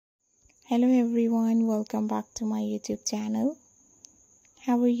Hello everyone, welcome back to my YouTube channel.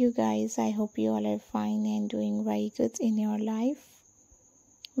 How are you guys? I hope you all are fine and doing very good in your life.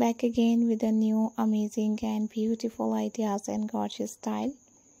 Back again with a new amazing and beautiful ideas and gorgeous style.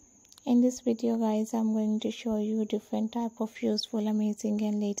 In this video guys, I'm going to show you different type of useful, amazing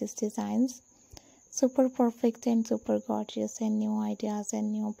and latest designs. Super perfect and super gorgeous and new ideas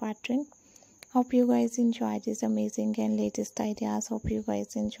and new pattern. Hope you guys enjoy this amazing and latest ideas. Hope you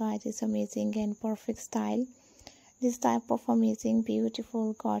guys enjoy this amazing and perfect style. This type of amazing,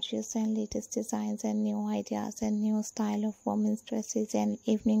 beautiful, gorgeous and latest designs and new ideas and new style of women's dresses and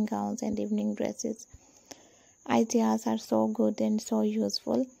evening gowns and evening dresses. Ideas are so good and so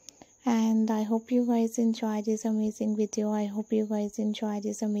useful. And I hope you guys enjoy this amazing video. I hope you guys enjoy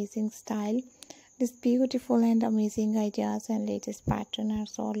this amazing style. These beautiful and amazing ideas and latest pattern are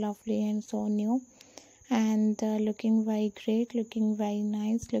so lovely and so new and looking very great, looking very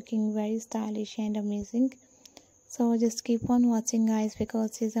nice, looking very stylish and amazing. So just keep on watching guys,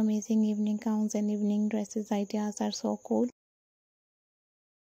 because these amazing evening gowns and evening dresses ideas are so cool.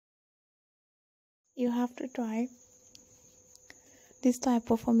 You have to try this type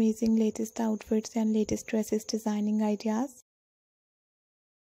of amazing latest outfits and latest dresses designing ideas.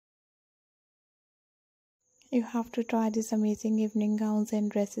 You have to try this amazing evening gowns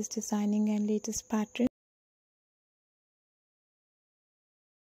and dresses designing and latest pattern.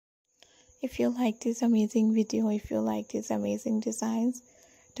 If you like this amazing video, if you like these amazing designs,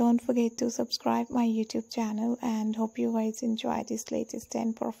 don't forget to subscribe my YouTube channel, and hope you guys enjoy this latest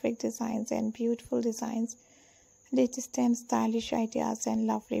and perfect designs and beautiful designs, latest and stylish ideas and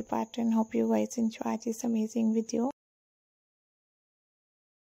lovely pattern. Hope you guys enjoy this amazing video.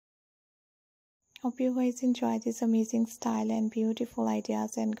 Hope you guys enjoy this amazing style and beautiful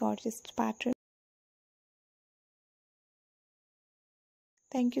ideas and gorgeous pattern.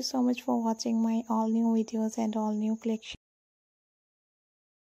 Thank you so much for watching my all new videos and all new collection.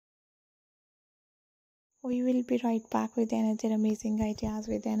 We will be right back with another amazing ideas,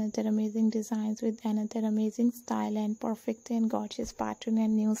 with another amazing designs, with another amazing style and perfect and gorgeous pattern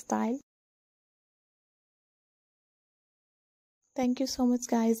and new style. Thank you so much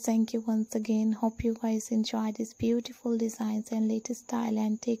guys. Thank you once again. Hope you guys enjoy these beautiful designs and latest style,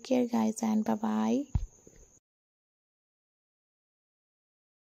 and take care guys, and bye bye.